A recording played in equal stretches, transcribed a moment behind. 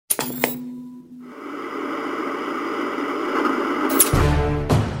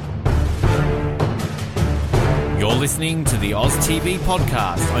listening to the Oz TV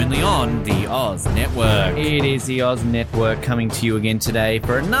podcast, only on the Oz Network. It is the Oz Network coming to you again today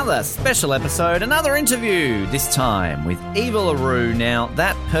for another special episode, another interview, this time with Eva LaRue. Now,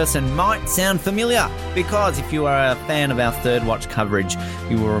 that person might sound familiar because if you are a fan of our Third Watch coverage,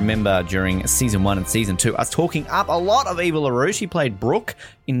 you will remember during Season 1 and Season 2 us talking up a lot of Eva LaRue. She played Brooke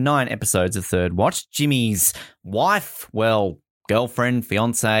in 9 episodes of Third Watch, Jimmy's wife, girlfriend,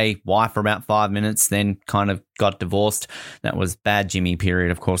 fiance, wife for about 5 minutes, then kind of got divorced. That was bad Jimmy period,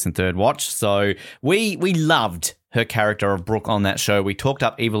 of course, in Third Watch. So we loved her character of Brooke on that show. We talked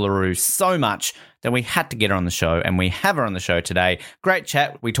up Eva LaRue so much that we had to get her on the show, and we have her on the show today. Great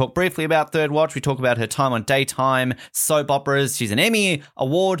chat. We talked briefly about Third Watch. We talk about her time on daytime soap operas. She's an Emmy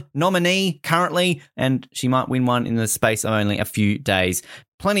Award nominee currently, and she might win one in the space of only a few days.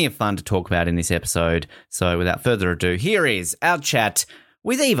 Plenty of fun to talk about in this episode. So without further ado, here is our chat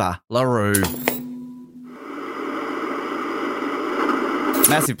with Eva LaRue.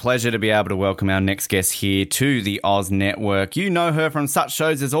 Massive pleasure to be able to welcome our next guest here to the Oz Network. You know her from such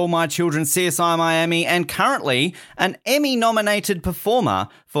shows as All My Children, CSI Miami, and currently an Emmy-nominated performer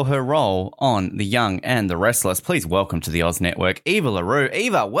for her role on The Young and the Restless. Please welcome to the Oz Network, Eva LaRue.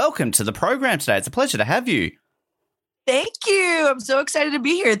 Eva, welcome to the program today. It's a pleasure to have you. Thank you. I'm so excited to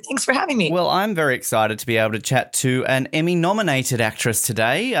be here. Thanks for having me. Well, I'm very excited to be able to chat to an Emmy-nominated actress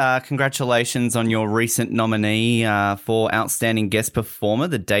today. Congratulations on your recent nominee for Outstanding Guest Performer,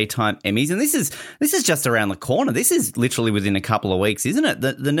 the Daytime Emmys. And this is just around the corner. This is literally within a couple of weeks, isn't it?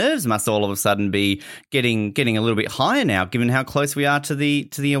 The nerves must all of a sudden be getting a little bit higher now, given how close we are to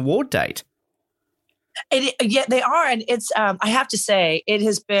the award date. Yeah, they are. And it's, I have to say, it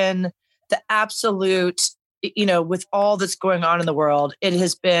has been the absolute, with all that's going on in the world, it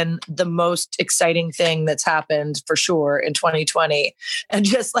has been the most exciting thing that's happened for sure in 2020. And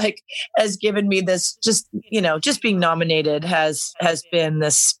just has given me this, just being nominated has been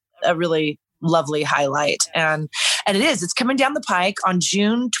a really lovely highlight. And it's coming down the pike on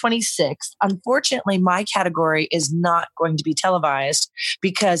June 26th. Unfortunately, my category is not going to be televised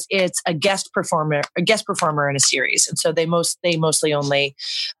because it's a guest performer in a series. And so they mostly only,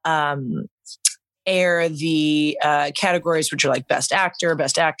 air the categories which are like best actor,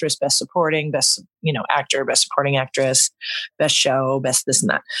 best actress, best supporting, best actor, best supporting actress, best show, best this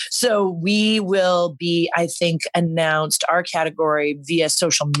and that. So we will be, I think, announced our category via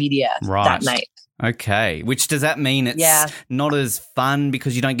social media that night. Okay. Which does that mean it's not as fun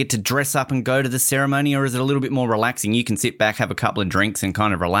because you don't get to dress up and go to the ceremony, or is it a little bit more relaxing? You can sit back, have a couple of drinks and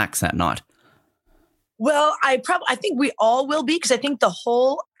kind of relax that night. Well, I think we all will be, because I think the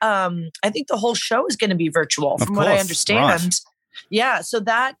whole show is going to be virtual, from what I understand. Right. Yeah, so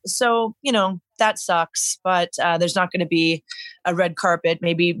that sucks, but there's not going to be a red carpet.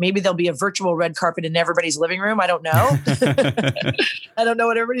 Maybe there'll be a virtual red carpet in everybody's living room. I don't know. I don't know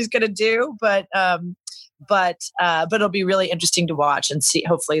what everybody's going to do, but it'll be really interesting to watch and see.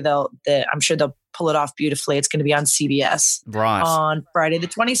 Hopefully, I'm sure they'll pull it off beautifully. It's going to be on CBS on Friday the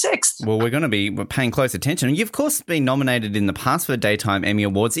 26th. Well, we're paying close attention. And you've, of course, been nominated in the past for Daytime Emmy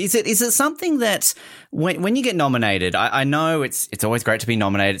Awards. Is it something that when you get nominated, I know it's always great to be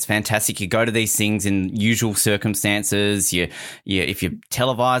nominated. It's fantastic. You go to these things in usual circumstances. If you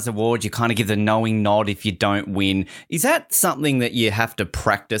televise awards, you kind of give the knowing nod if you don't win. Is that something that you have to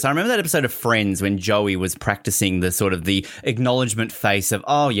practice? I remember that episode of Friends when Joey was practicing the sort of the acknowledgement face of,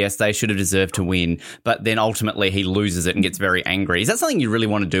 oh, yes, they should have deserved to win. But then ultimately he loses it and gets very angry. Is that something you really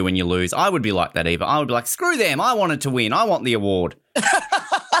want to do when you lose? I would be like that, Eva. I would be like, screw them. I wanted to win. I want the award. And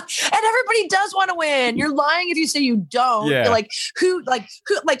everybody does want to win. You're lying if you say you don't. Yeah. You're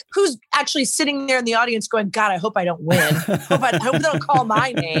who's actually sitting there in the audience going, God, I hope I don't win. I hope they don't call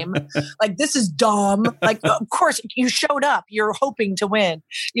my name. Like, this is dumb. Like, of course you showed up. You're hoping to win.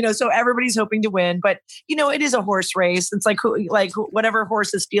 So everybody's hoping to win. But it is a horse race. It's whatever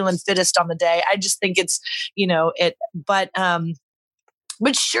horse is feeling fittest on the day. I just think it's but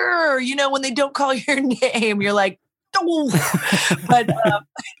sure, when they don't call your name, you're like, but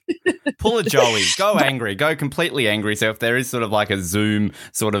pull a Joey, go angry, go completely angry. So if there is sort of like a Zoom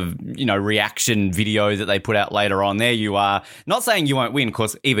sort of reaction video that they put out later on, there you are. Not saying you won't win, of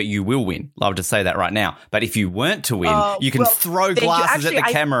course, Eva, you will win. Love to say that right now. But if you weren't to win, you can throw glasses at the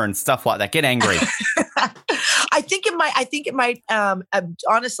camera and stuff like that. Get angry. I think it might.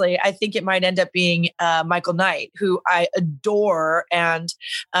 Honestly, I think it might end up being Michael Knight, who I adore and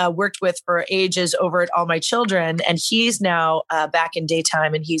worked with for ages over at All My Children, and he's now back in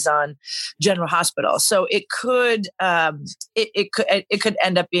daytime, and he's on General Hospital. So it could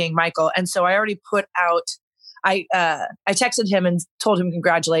end up being Michael. And so I already put out I texted him and told him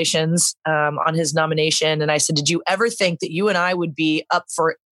congratulations on his nomination. And I said, did you ever think that you and I would be up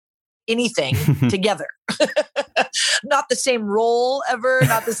for anything together? Not the same role ever,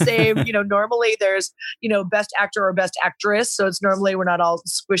 not the same, normally there's, best actor or best actress. So it's normally we're not all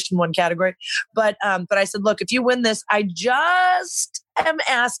squished in one category. But I said, look, if you win this, I just am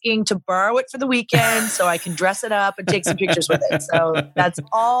asking to borrow it for the weekend so I can dress it up and take some pictures with it. So that's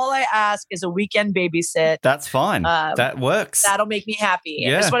all I ask is a weekend babysit. That's fine. That works. That'll make me happy.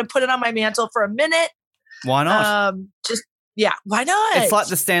 Yeah. I just want to put it on my mantle for a minute. Why not? Yeah, why not? It's like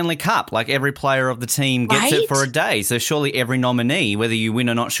the Stanley Cup. Like every player of the team gets it for a day. So surely every nominee, whether you win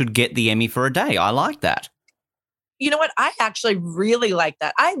or not, should get the Emmy for a day. I like that. You know what? I actually really like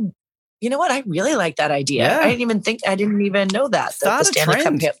that. I really like that idea. Yeah. I didn't even know that. Start the a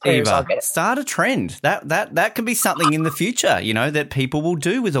trend, Eva. Get it. Start a trend. That can be something in the future, that people will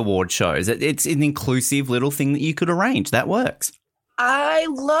do with award shows. It's an inclusive little thing that you could arrange. That works. I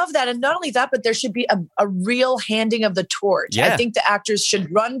love that. And not only that, but there should be a real handing of the torch. Yeah. I think the actors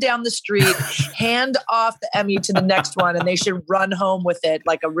should run down the street, hand off the Emmy to the next one, and they should run home with it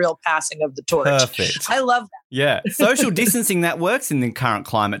like a real passing of the torch. Perfect. I love that. Yeah. Social distancing, that works in the current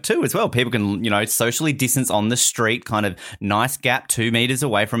climate too as well. People can, socially distance on the street, kind of nice gap 2 meters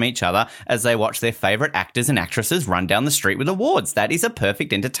away from each other as they watch their favorite actors and actresses run down the street with awards. That is a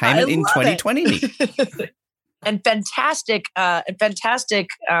perfect entertainment in 2020. And fantastic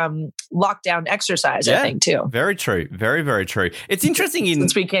lockdown exercise, I think, too. Very true. Very, very true. It's interesting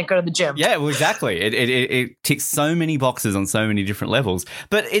since we can't go to the gym. Yeah, well, exactly. It ticks so many boxes on so many different levels.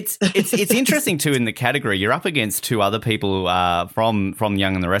 But it's interesting, too, in the category. You're up against 2 other people from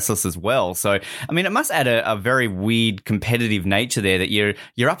Young and the Restless as well. So, I mean, it must add a very weird competitive nature there that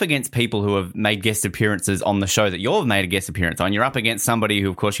you're up against people who have made guest appearances on the show that you've made a guest appearance on. You're up against somebody who,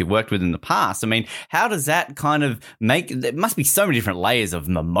 of course, you've worked with in the past. I mean, how does that kind of there must be so many different layers of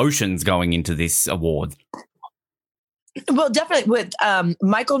emotions going into this award. Well, definitely with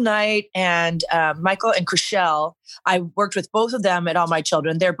Michael Knight and Michael and Chriselle, I worked with both of them at All My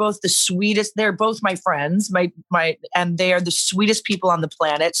Children. They're both the sweetest. They're both my friends, and they are the sweetest people on the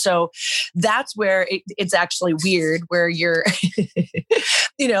planet. So that's where it's actually weird, where you're,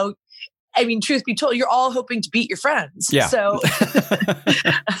 I mean, truth be told, you're all hoping to beat your friends. Yeah.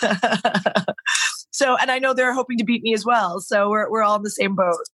 So, and I know they're hoping to beat me as well. So we're all in the same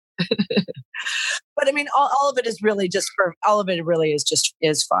boat. But I mean, all of it is really just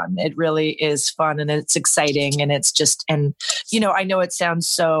is fun. It really is fun, and it's exciting, and it's just, and I know it sounds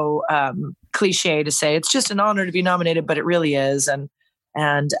so cliche to say it's just an honor to be nominated, but it really is,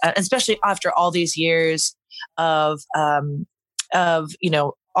 and especially after all these years of All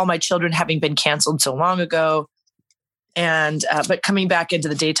My Children having been canceled so long ago. And but coming back into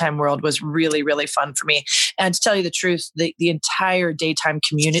the daytime world was really, really fun for me. And to tell you the truth, the entire daytime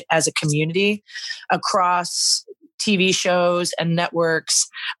community, as a community across TV shows and networks,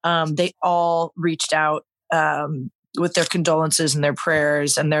 they all reached out with their condolences and their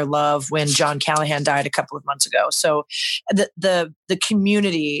prayers and their love when John Callahan died a couple of months ago. So the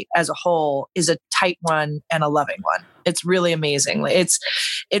community as a whole is a tight one and a loving one. It's really amazing.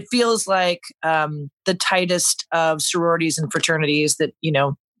 It feels like the tightest of sororities and fraternities that,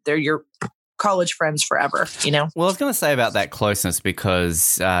 they're your college friends forever, Well, I was going to say about that closeness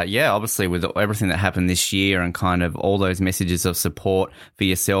because, obviously with everything that happened this year and kind of all those messages of support for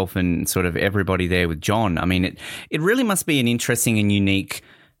yourself and sort of everybody there with John, I mean, it really must be an interesting and unique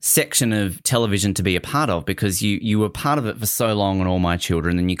section of television to be a part of because you were part of it for so long on All My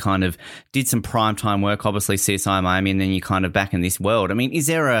Children and you kind of did some primetime work, obviously CSI Miami, and then you kind of back in this world. I mean, is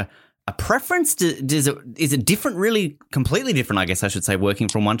there a preference? Is it different, really completely different, I guess I should say, working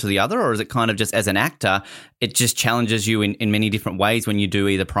from one to the other? Or is it kind of just as an actor, it just challenges you in many different ways when you do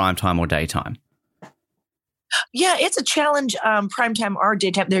either primetime or daytime? Yeah, it's a challenge. Primetime or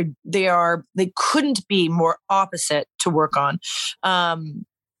daytime, they couldn't be more opposite to work on.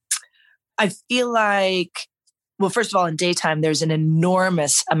 I feel like, well, first of all, in daytime, there's an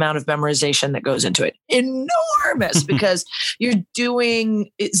enormous amount of memorization that goes into it. Enormous, because you're doing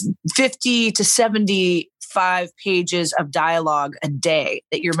 50 to 75 pages of dialogue a day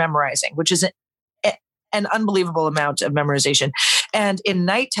that you're memorizing, which is an unbelievable amount of memorization. And in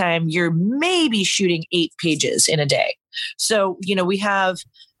nighttime, you're maybe shooting 8 pages in a day. So, we have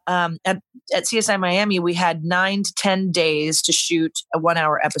at CSI Miami, we had 9 to 10 days to shoot a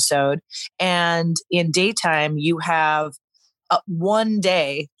 1-hour episode. And in daytime, you have 1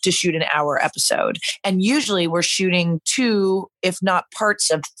 day to shoot an hour episode. And usually we're shooting 2, if not parts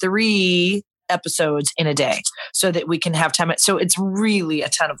of 3 episodes in a day so that we can have time. So it's really a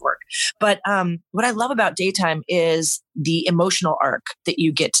ton of work. But what I love about daytime is the emotional arc that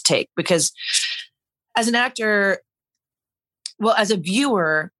you get to take, because as an actor, well, as a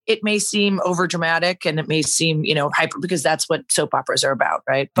viewer, it may seem overdramatic and it may seem, hyper, because that's what soap operas are about,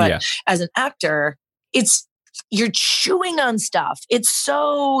 right? But as an actor, you're chewing on stuff. It's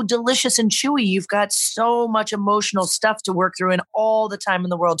so delicious and chewy. You've got so much emotional stuff to work through and all the time in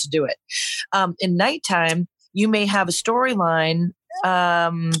the world to do it. In nighttime, you may have a storyline,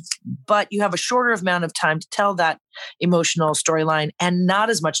 but you have a shorter amount of time to tell that emotional storyline and not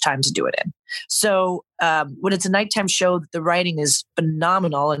as much time to do it in. So when it's a nighttime show, the writing is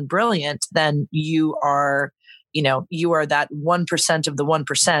phenomenal and brilliant, then you are that 1% of the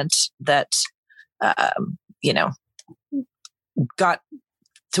 1% that, got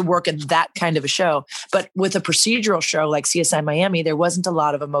to work in that kind of a show. But with a procedural show like CSI Miami, there wasn't a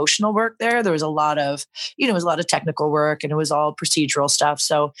lot of emotional work there. There was a lot of, it was a lot of technical work, and it was all procedural stuff.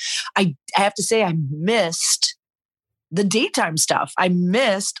 So I have to say I missed the daytime stuff. I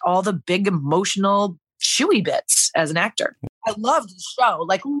missed all the big emotional chewy bits as an actor. I loved the show,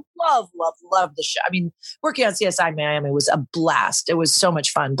 love the show. I mean, working on CSI Miami was a blast. It was so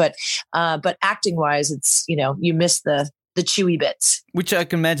much fun, but acting wise, it's, you miss the chewy bits. Which I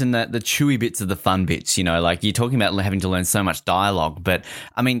can imagine that the chewy bits are the fun bits, like you're talking about having to learn so much dialogue. But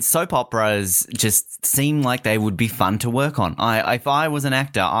I mean, soap operas just seem like they would be fun to work on. If I was an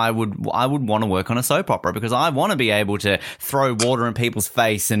actor, I would want to work on a soap opera, because I want to be able to throw water in people's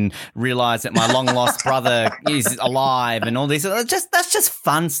face and realize that my long lost brother is alive and all this. That's just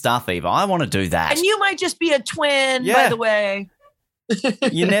fun stuff, Eva. I want to do that. And you might just be a twin, by the way.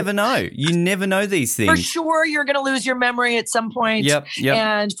 You never know. You never know these things. For sure, you're going to lose your memory at some point. Yep.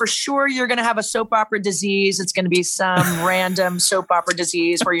 And for sure, you're going to have a soap opera disease. It's going to be some random soap opera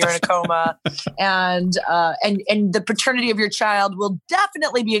disease where you're in a coma, and the paternity of your child will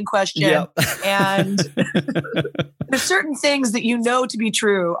definitely be in question. Yep. And there's certain things that to be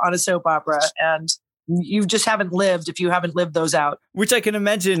true on a soap opera, and you just haven't lived if you haven't lived those out. Which I can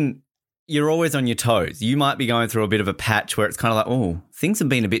imagine. You're always on your toes. You might be going through a bit of a patch where it's kind of like, oh, things have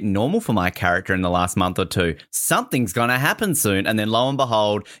been a bit normal for my character in the last month or two. Something's going to happen soon. And then lo and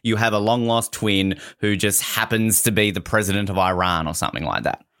behold, you have a long lost twin who just happens to be the president of Iran or something like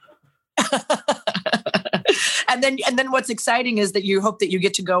that. And then what's exciting is that you hope that you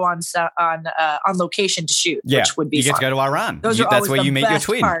get to go on location to shoot, which would be you get fun. to go to Iran. That's where you meet your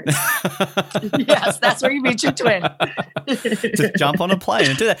twin. Yes, that's where you meet your twin. Just jump on a plane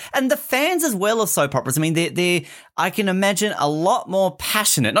and do that. And the fans as well of soap operas, I mean, they're I can imagine a lot more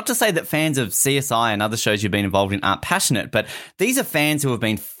passionate. Not to say that fans of CSI and other shows you've been involved in aren't passionate, but these are fans who have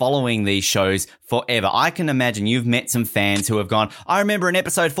been following these shows forever. I can imagine you've met some fans who have gone, I remember in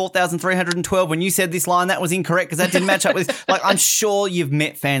episode 4,312 when you said this line, that was incorrect because that didn't match up with this. Like, I'm sure you've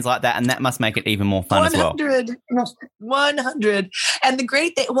met fans like that, and that must make it even more fun as well. 100. And the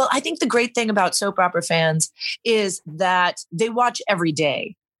great thing, I think the great thing about soap opera fans is that they watch every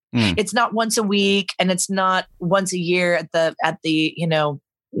day. It's not once a week, and it's not once a year at the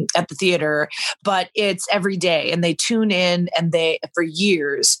theater, but it's every day, and they tune in and for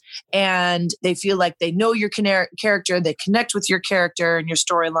years, and they feel like they know your character, they connect with your character and your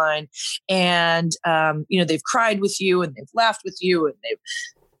storyline, and they've cried with you and they've laughed with you and they've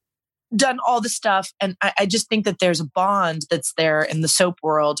done all the stuff. And I just think that there's a bond that's there in the soap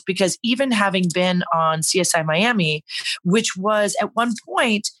world, because even having been on CSI Miami, which was at one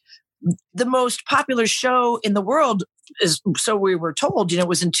point the most popular show in the world, so we were told, it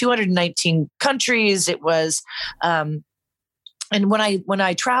was in 219 countries. It was, and when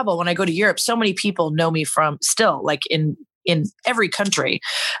I travel, when I go to Europe, so many people know me from in every country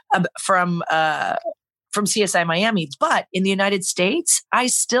from CSI Miami. But in the United States, I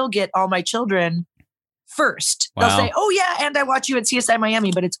still get All My Children first. Wow. They'll say, oh yeah, and I watch you at CSI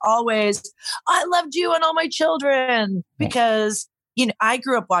Miami, but it's always, I loved you and All My Children, because I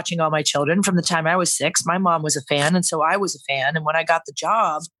grew up watching All My Children from the time I was 6. My mom was a fan, and so I was a fan. And when I got the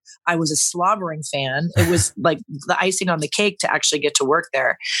job, I was a slobbering fan. It was like the icing on the cake to actually get to work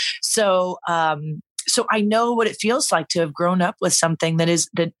there. So I know what it feels like to have grown up with something that is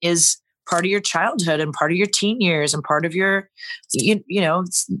part of your childhood and part of your teen years and part of your,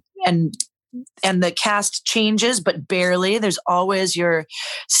 and the cast changes, but barely. There's always your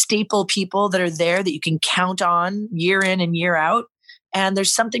staple people that are there that you can count on year in and year out. And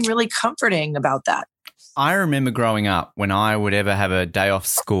there's something really comforting about that. I remember growing up, when I would ever have a day off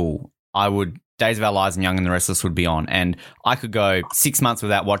school, Days of Our Lives and Young and the Restless would be on, and I could go 6 months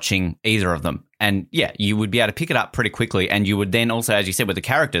without watching either of them. And yeah, you would be able to pick it up pretty quickly. And you would then also, as you said, with the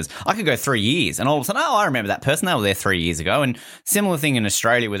characters, I could go 3 years and all of a sudden, I remember that person. They were there 3 years ago. And similar thing in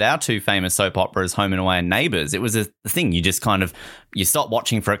Australia with our two famous soap operas, Home and Away and Neighbours. It was a thing. You just kind of, you stop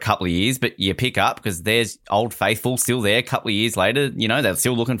watching for a couple of years, but you pick up because there's Old Faithful still there a couple of years later. You know, they're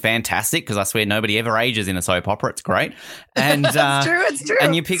still looking fantastic because I swear nobody ever ages in a soap opera. It's great. And it's true.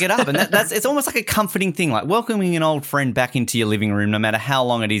 And you pick it up. And that's it's almost like a comforting thing, like welcoming an old friend back into your living room, no matter how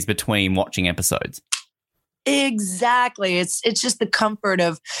long it is between watching episodes. Exactly. It's just the comfort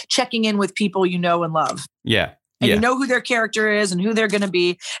of checking in with people you know and love. Yeah. And you know who their character is and who they're going to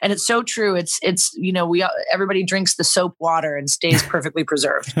be. And it's so true. It's everybody drinks the soap water and stays perfectly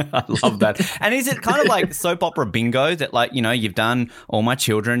preserved. I love that. And is it kind of like soap opera bingo that, like, you know, you've done All My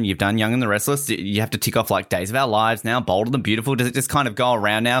Children, you've done Young and the Restless, you have to tick off like Days of Our Lives now, Bold and the Beautiful. Does it just kind of go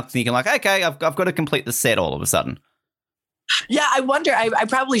around now thinking like, okay, I've got to complete the set all of a sudden? Yeah, I wonder. I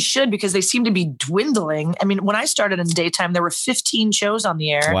probably should because they seem to be dwindling. I mean, when I started in the daytime, there were 15 shows on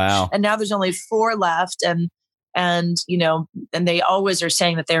the air. Wow. And now there's only 4 left. And you know, and they always are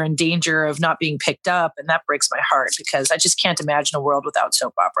saying that they're in danger of not being picked up, and that breaks my heart because I just can't imagine a world without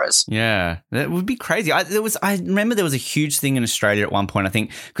soap operas. Yeah, that would be crazy. I remember there was a huge thing in Australia at one point, I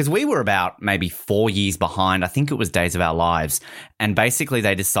think, because we were about maybe 4 years behind. I think it was Days of Our Lives, and basically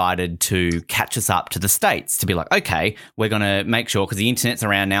they decided to catch us up to the States to be like, okay, we're going to make sure, because the internet's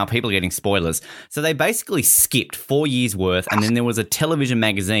around now, people are getting spoilers. So they basically skipped 4 years worth, and then there was a television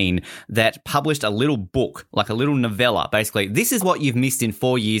magazine that published a little book, like a little novella, basically. This is what you've missed in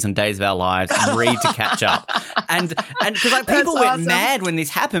 4 years on Days of Our Lives. Read to catch up. And because like people went mad when this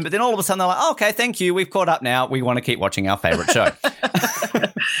happened, but then all of a sudden they're like, oh, okay, thank you, we've caught up now. We want to keep watching our favorite show.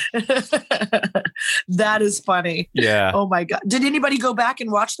 That is funny. Yeah. Oh my God. Did anybody go back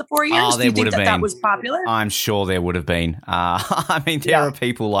and watch the 4 years? Oh, there would have been. That was popular? I'm sure there would have been. I mean, there are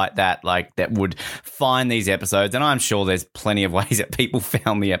people like that would find these episodes, and I'm sure there's plenty of ways that people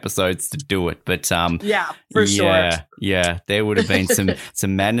found the episodes to do it. But yeah, for sure. Yeah, there would have been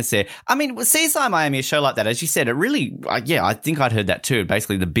some madness there. I mean, CSI Miami, a show like that, as you said, it really, I think I'd heard that too.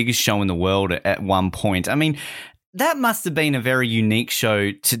 Basically, the biggest show in the world at one point. I mean, that must have been a very unique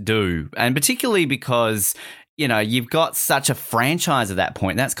show to do, and particularly because, you know, you've got such a franchise at that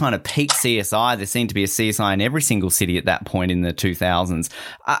point. That's kind of peak CSI. There seemed to be a CSI in every single city at that point in the 2000s.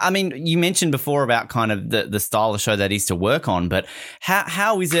 I mean, you mentioned before about kind of the style of show that is to work on, but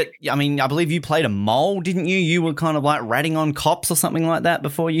how is it? I mean, I believe you played a mole, didn't you? You were kind of like ratting on cops or something like that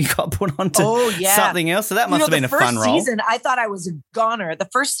before you got put onto something else. So that must have been a fun role. The first season, I thought I was a goner. The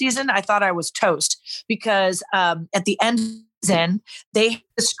first season, I thought I was toast because at the end, they had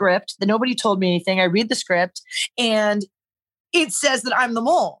the script that nobody told me anything. I read the script and it says that I'm the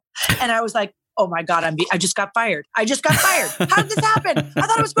mole. And I was like, oh my God, I just got fired. How did this happen? I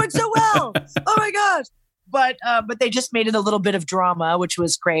thought it was going so well. Oh my gosh. But they just made it a little bit of drama, which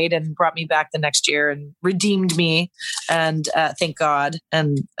was great, and brought me back the next year and redeemed me. And thank God.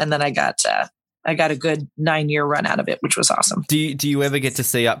 And then I got a good 9-year run out of it, which was awesome. Do you ever get to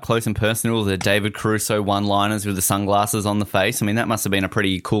see up close and personal the David Caruso one-liners with the sunglasses on the face? I mean, that must have been a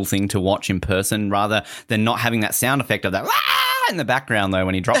pretty cool thing to watch in person rather than not having that sound effect of that in the background, though,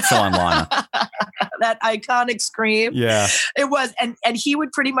 when he drops the one-liner. That iconic scream. Yeah. It was. And he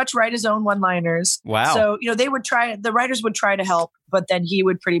would pretty much write his own one-liners. Wow. So, you know, the writers would try to help, but then he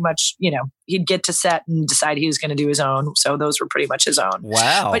would pretty much, you know, he'd get to set and decide he was going to do his own. So those were pretty much his own.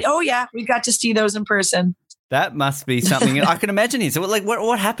 Wow. But we got to see those in person. That must be something I can imagine. So, like,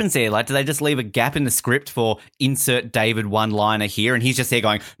 what happens there? Like, do they just leave a gap in the script for insert David one-liner here, and he's just there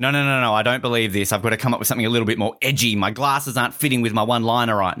going, no, I don't believe this. I've got to come up with something a little bit more edgy. My glasses aren't fitting with my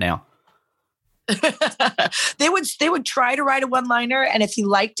one-liner right now. They would try to write a one-liner, and if he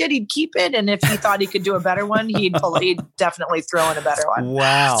liked it, he'd keep it, and if he thought he could do a better one, he'd definitely throw in a better one.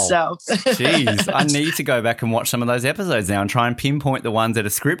 Wow. So, jeez, I need to go back and watch some of those episodes now and try and pinpoint the ones that are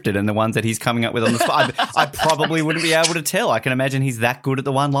scripted and the ones that he's coming up with on the spot. I probably wouldn't be able to tell. I can imagine he's that good at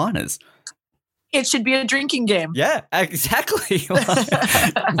the one-liners. It should be a drinking game. Yeah, exactly. Is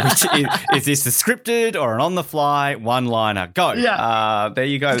this a scripted or an on-the-fly one-liner? Go. Yeah. There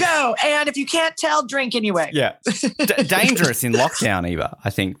you go. Go. And if you can't tell, drink anyway. Yeah. Dangerous in lockdown, Eva.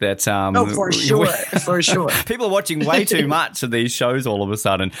 I think that... for sure. For sure. People are watching way too much of these shows all of a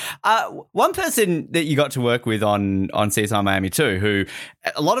sudden. One person that you got to work with on CSI Miami too, who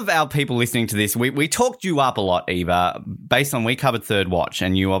a lot of our people listening to this, we talked you up a lot, Eva, based on we covered Third Watch,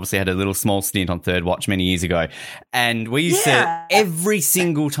 and you obviously had a little small stint on Third Watch many years ago. And we used to, every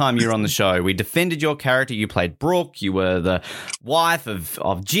single time you were on the show, we defended your character. You played Brooke. You were the wife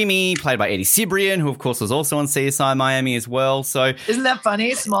of Jimmy, played by Eddie Cibrian, who, of course, was also on CSI Miami as well. So isn't that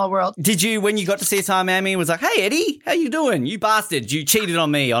funny? Small world. Did you, when you got to CSI Miami, was like, hey, Eddie, how you doing? You bastard. You cheated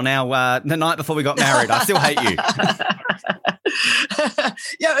on me on our the night before we got married. I still hate you.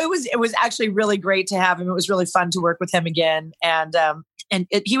 Yeah, it was actually really great to have him. It was really fun to work with him again. And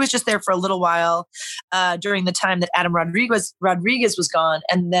he was just there for a little while during the time that Adam Rodriguez was gone.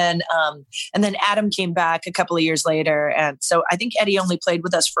 And then Adam came back a couple of years later. And so I think Eddie only played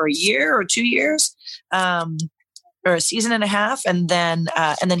with us for a year or 2 years. Or a season and a half. And then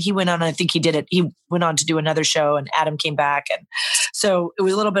he went on, I think he went on to do another show, and Adam came back. And so it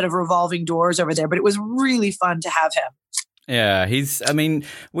was a little bit of revolving doors over there, but it was really fun to have him. Yeah,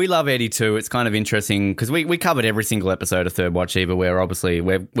 we love Eddie too. It's kind of interesting because we covered every single episode of Third Watch, Eva, where obviously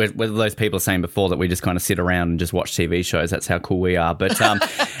we're those people saying before that we just kind of sit around and just watch TV shows. That's how cool we are. But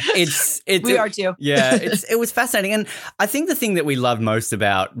we are too. Yeah, it was fascinating. And I think the thing that we loved most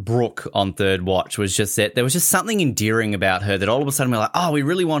about Brooke on Third Watch was just that there was just something endearing about her that all of a sudden we're like, oh, we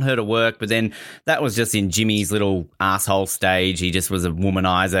really want her to work. But then that was just in Jimmy's little asshole stage. He just was a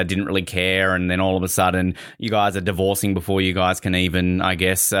womanizer, didn't really care. And then all of a sudden you guys are divorcing before you guys can even, I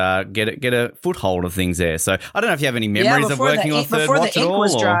guess, get a foothold of things there. So I don't know if you have any memories of working on Third Watch at all. Before the ink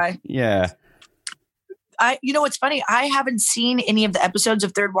was dry. Yeah. You know what's funny? I haven't seen any of the episodes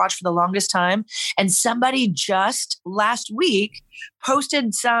of Third Watch for the longest time, and somebody just last week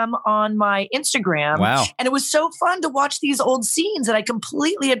posted some on my Instagram. Wow. And it was so fun to watch these old scenes that I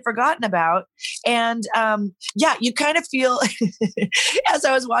completely had forgotten about. And you kind of feel as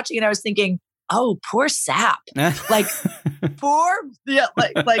I was watching it, I was thinking, oh, poor Sap. Like poor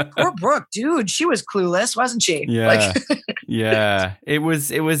Brooke, dude. She was clueless, wasn't she? Yeah. Yeah. It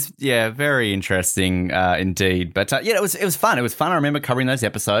was very interesting indeed. But it was fun. It was fun. I remember covering those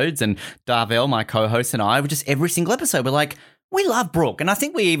episodes, and Darvell, my co-host, and I were just every single episode, we're like, we love Brooke. And I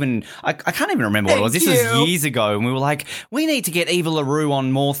think we even, I can't even remember what it was. This was years ago. And we were like, we need to get Eva LaRue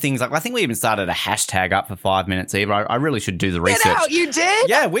on more things. Like, I think we even started a hashtag up for 5 minutes, Eva. I really should do the research. Get out, you did?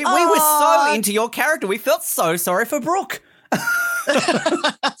 Yeah, we were so into your character. We felt so sorry for Brooke.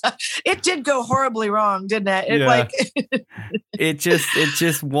 It did go horribly wrong, didn't it? It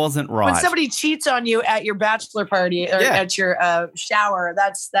just wasn't right. When somebody cheats on you at your bachelor party or at your shower,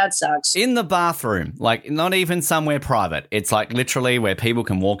 that sucks. In the bathroom, like not even somewhere private. It's like literally where people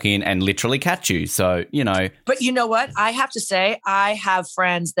can walk in and literally catch you. So, you know. But you know what? I have to say, I have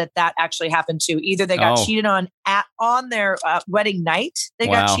friends that actually happened to. Either they got cheated on on their wedding night, they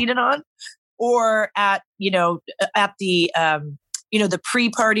got cheated on, or at the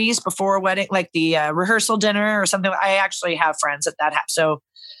pre-parties before a wedding, like the rehearsal dinner or something. I actually have friends that happens. So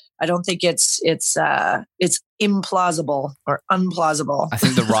I don't think it's implausible or unplausible. I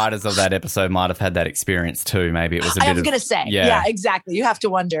think the writers of that episode might have had that experience too. Maybe it was I was going to say, yeah, exactly. You have to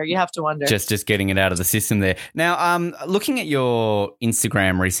wonder. Just getting it out of the system there. Now, looking at your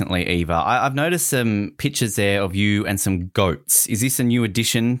Instagram recently, Eva, I've noticed some pictures there of you and some goats. Is this a new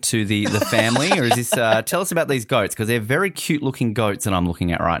addition to the family, or is this? Tell us about these goats, because they're very cute looking goats that I'm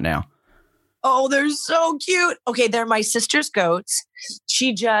looking at right now. Oh, they're so cute. Okay, they're my sister's goats.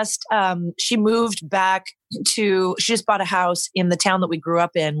 She just she moved back she just bought a house in the town that we grew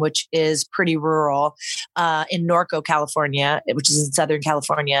up in, which is pretty rural, in Norco, California, which is in Southern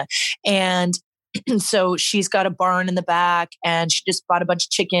California. And so she's got a barn in the back, and she just bought a bunch of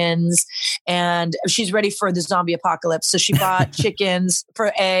chickens, and she's ready for the zombie apocalypse. So she bought chickens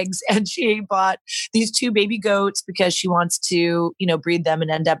for eggs, and she bought these 2 baby goats because she wants to, breed them and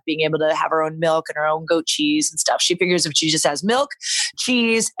end up being able to have her own milk and her own goat cheese and stuff. She figures if she just has milk,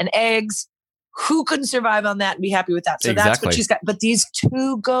 cheese, and eggs, who couldn't survive on that and be happy with that? So that's what she's got. But these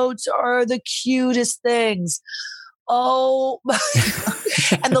 2 goats are the cutest things. Oh,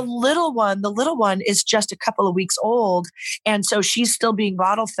 and the little one is just a couple of weeks old. And so she's still being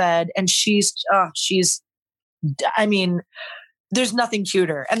bottle fed, and there's nothing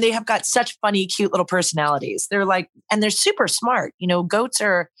cuter. And they have got such funny, cute little personalities. They're and they're super smart. Goats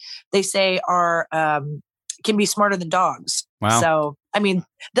they say can be smarter than dogs. Wow. So,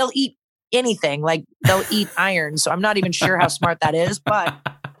 they'll eat anything, they'll eat iron. So I'm not even sure how smart that is, but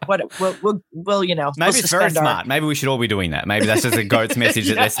we'll maybe it's very smart. Maybe we should all be doing that. Maybe that's just a goat's message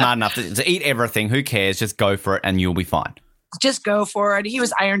that they're smart enough to eat everything. Who cares? Just go for it and you'll be fine. Just go for it. He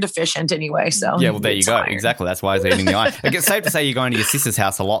was iron deficient anyway, so yeah. Well, there you go. Iron. Exactly. That's why he's eating the iron. It's safe to say you're going to your sister's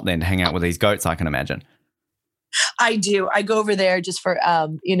house a lot then to hang out with these goats, I can imagine. I do. I go over there just for,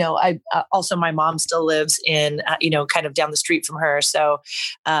 I also my mom still lives in, kind of down the street from her. So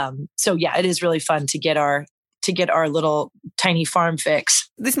yeah, it is really fun to get our little tiny farm fix.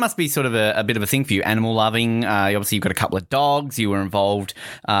 This must be sort of a bit of a thing for you, animal loving. Obviously, you've got a couple of dogs. You were involved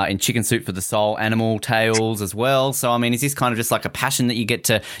in Chicken Soup for the Soul Animal Tales as well. So, I mean, is this kind of just like a passion that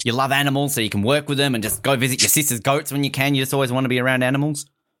you love animals so you can work with them and just go visit your sister's goats when you can? You just always want to be around animals?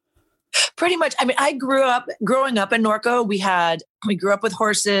 Pretty much. I mean, growing up in Norco, we grew up with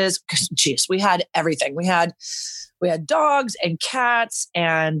horses. Jeez, we had everything. We had dogs and cats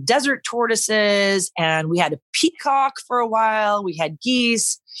and desert tortoises, and we had a peacock for a while. We had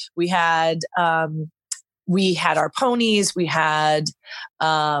geese. We had our ponies. We had,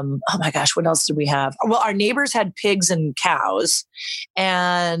 oh my gosh, what else did we have? Well, our neighbors had pigs and cows,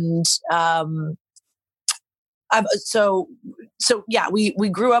 and so yeah, we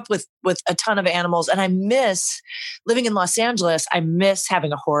grew up with a ton of animals, and I miss living in Los Angeles. I miss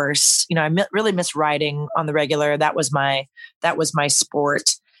having a horse. I really miss riding on the regular. That was my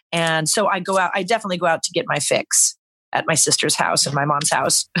sport. And so I definitely go out to get my fix at my sister's house and my mom's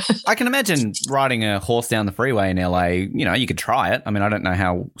house. I can imagine riding a horse down the freeway in LA. You could try it. I mean, I don't know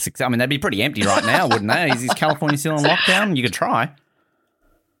how successful. I mean, they'd be pretty empty right now, wouldn't they? Is California still in lockdown? You could try.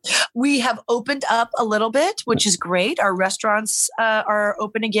 We have opened up a little bit, which is great. Our restaurants are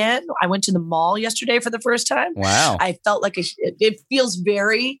open again. I went to the mall yesterday for the first time. Wow. I felt like it feels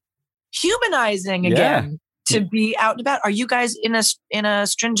very humanizing again to be out and about. Are you guys in a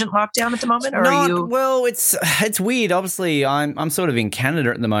stringent lockdown at the moment? Or are you? Well, it's weird. Obviously, I'm sort of in Canada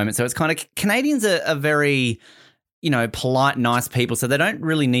at the moment, so it's kind of Canadians are very polite, nice people, so they don't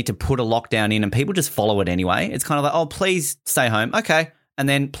really need to put a lockdown in, and people just follow it anyway. It's kind of like, oh, please stay home. Okay. And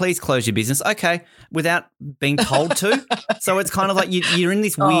then please close your business. Okay. Without being told to. So it's kind of like you're in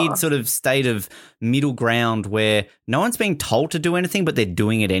this weird sort of state of middle ground where no one's being told to do anything, but they're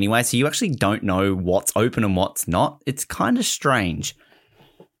doing it anyway. So you actually don't know what's open and what's not. It's kind of strange.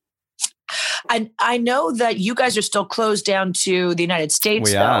 I know that you guys are still closed down to the United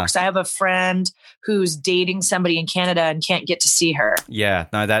States, though, because I have a friend who's dating somebody in Canada and can't get to see her. Yeah.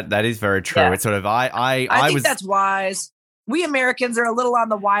 No, that is very true. Yeah. It's sort of I think that's wise. We Americans are a little on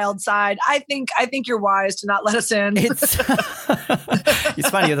the wild side. I think you're wise to not let us in. It's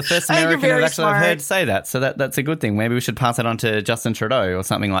funny. You're the first American I've heard say that. So that's a good thing. Maybe we should pass it on to Justin Trudeau or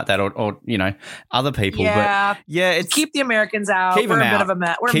something like that, or other people. Yeah, but yeah. It's keep the Americans out. We're a bit of a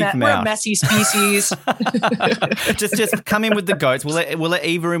mess. We're a messy species. just come in with the goats. We'll let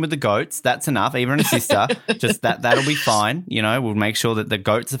Eva in with the goats. That's enough. Eva and her sister. Just that'll be fine. We'll make sure that the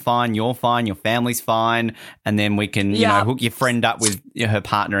goats are fine. You're fine. Your family's fine, and then we can hook your friend up with her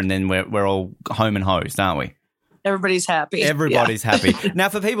partner, and then we're all home and hosed, aren't we? Everybody's happy. Everybody's happy. Now,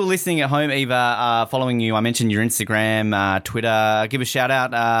 for people listening at home, Eva, following you, I mentioned your Instagram, Twitter. Give a shout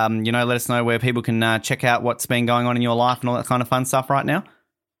out. Let us know where people can check out what's been going on in your life and all that kind of fun stuff right now.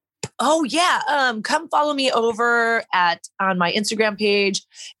 Oh yeah. Come follow me over on my Instagram page.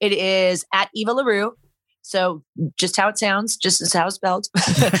 It is at Eva LaRue. So just how it sounds, just as how it's spelled,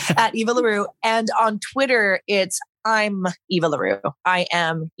 at Eva LaRue. And on Twitter, it's I'm Eva LaRue. I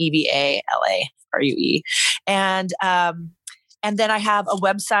am EVALARUE. And then I have a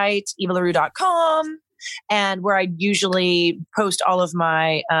website, evalarue.com, and where I usually post all of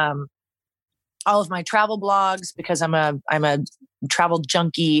my travel blogs, because I'm a travel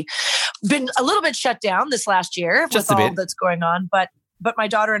junkie. Been a little bit shut down this last year with all that's going on, but my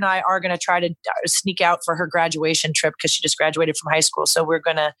daughter and I are going to try to sneak out for her graduation trip, because she just graduated from high school. So we're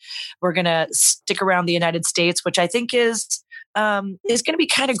gonna stick around the United States, which I think is going to be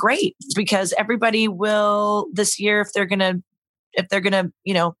kind of great, because everybody will this year, if they're gonna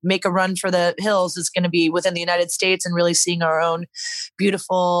make a run for the hills, it's going to be within the United States and really seeing our own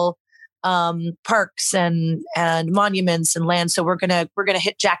beautiful parks and monuments and land. So we're gonna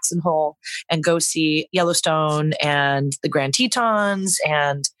hit Jackson Hole and go see Yellowstone and the Grand Tetons,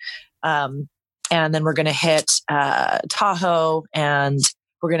 and then we're gonna hit Tahoe, and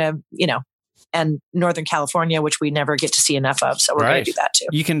we're gonna and Northern California, which we never get to see enough of. So we're gonna do that too.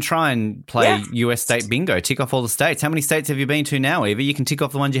 You can try and play US state bingo, tick off all the states. How many states have you been to now, Eva? You can tick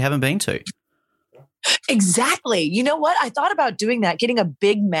off the ones you haven't been to. Exactly. You know what? I thought about doing that, getting a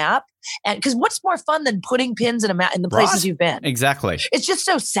big map And because what's more fun than putting pins in the places you've been? Exactly. It's just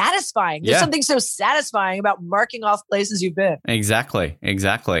so satisfying. There's something so satisfying about marking off places you've been. Exactly.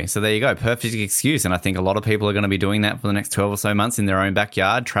 So there you go. Perfect excuse. And I think a lot of people are going to be doing that for the next 12 or so months in their own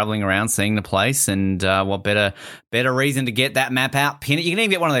backyard, traveling around, seeing the place. And what better reason to get that map out, pin it. You can even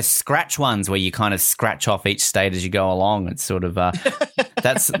get one of those scratch ones where you kind of scratch off each state as you go along. It's sort of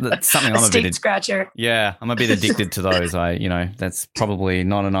that's something I'm a bit scratcher. Yeah, I'm a bit addicted to those. That's probably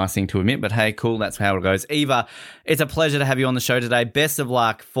not a nice thing to admit, but hey, cool. That's how it goes. Eva, it's a pleasure to have you on the show today. Best of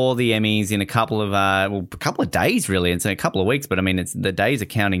luck for the Emmys in a couple of days, really. It's in a couple of weeks, but I mean, the days are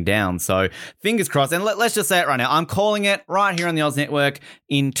counting down. So fingers crossed. And let's just say it right now. I'm calling it right here on the Oz Network.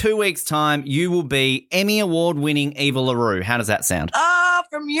 In 2 weeks' time, you will be Emmy Award-winning Eva LaRue. How does that sound?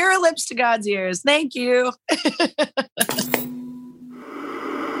 From your lips to God's ears. Thank you.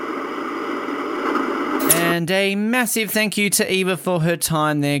 And a massive thank you to Eva for her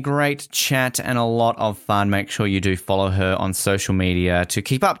time there. Great chat and a lot of fun. Make sure you do follow her on social media to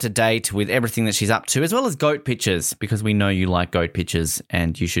keep up to date with everything that she's up to, as well as goat pictures, because we know you like goat pictures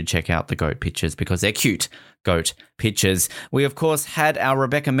and you should check out the goat pictures because they're cute. Goat pictures. We, of course, had our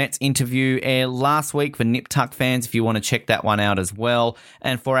Rebecca Metz interview air last week for Nip Tuck fans, if you want to check that one out as well.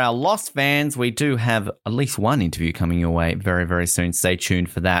 And for our Lost fans, we do have at least one interview coming your way very, very soon. Stay tuned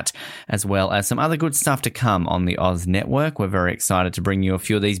for that, as well as some other good stuff to come on the Oz Network. We're very excited to bring you a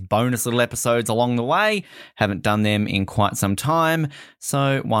few of these bonus little episodes along the way. Haven't done them in quite some time,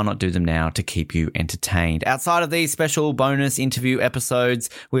 so why not do them now to keep you entertained? Outside of these special bonus interview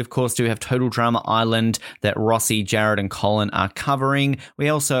episodes, we, of course, do have Total Drama Island that Rossi, Jared and Colin are covering. We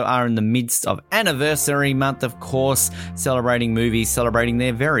also are in the midst of anniversary month, of course, celebrating movies, celebrating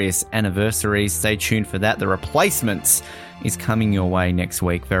their various anniversaries. Stay tuned for that. The Replacements is coming your way next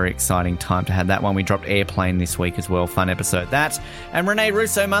week. Very exciting time to have that one. We dropped Airplane this week as well. Fun episode that. And Rene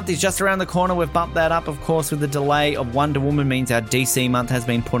Russo month is just around the corner. We've bumped that up, of course, with the delay of Wonder Woman means our DC month has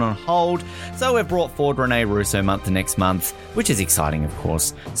been put on hold. So we've brought forward Rene Russo month to next month, which is exciting, of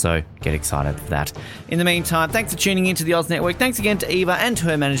course. So get excited for that. In the meantime, thanks for tuning into the Oz Network. Thanks again to Eva and to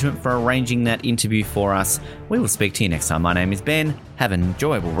her management for arranging that interview for us. We will speak to you next time. My name is Ben. Have an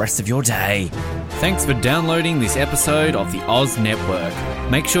enjoyable rest of your day. Thanks for downloading this episode of the Oz Network.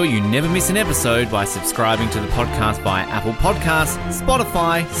 Make sure you never miss an episode by subscribing to the podcast via Apple Podcasts,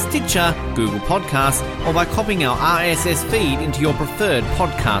 Spotify, Stitcher, Google Podcasts, or by copying our RSS feed into your preferred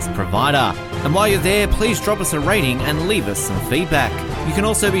podcast provider. And while you're there, please drop us a rating and leave us some feedback. You can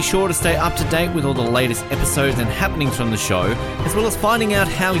also be sure to stay up to date with all the latest episodes and happenings from the show, as well as finding out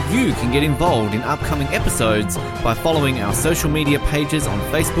how you can get involved in upcoming episodes by following our social media pages on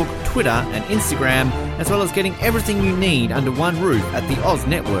Facebook, Twitter and Instagram, as well as getting everything you need under one roof at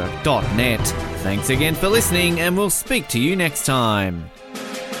theoznetwork.net. Thanks again for listening, and we'll speak to you next time.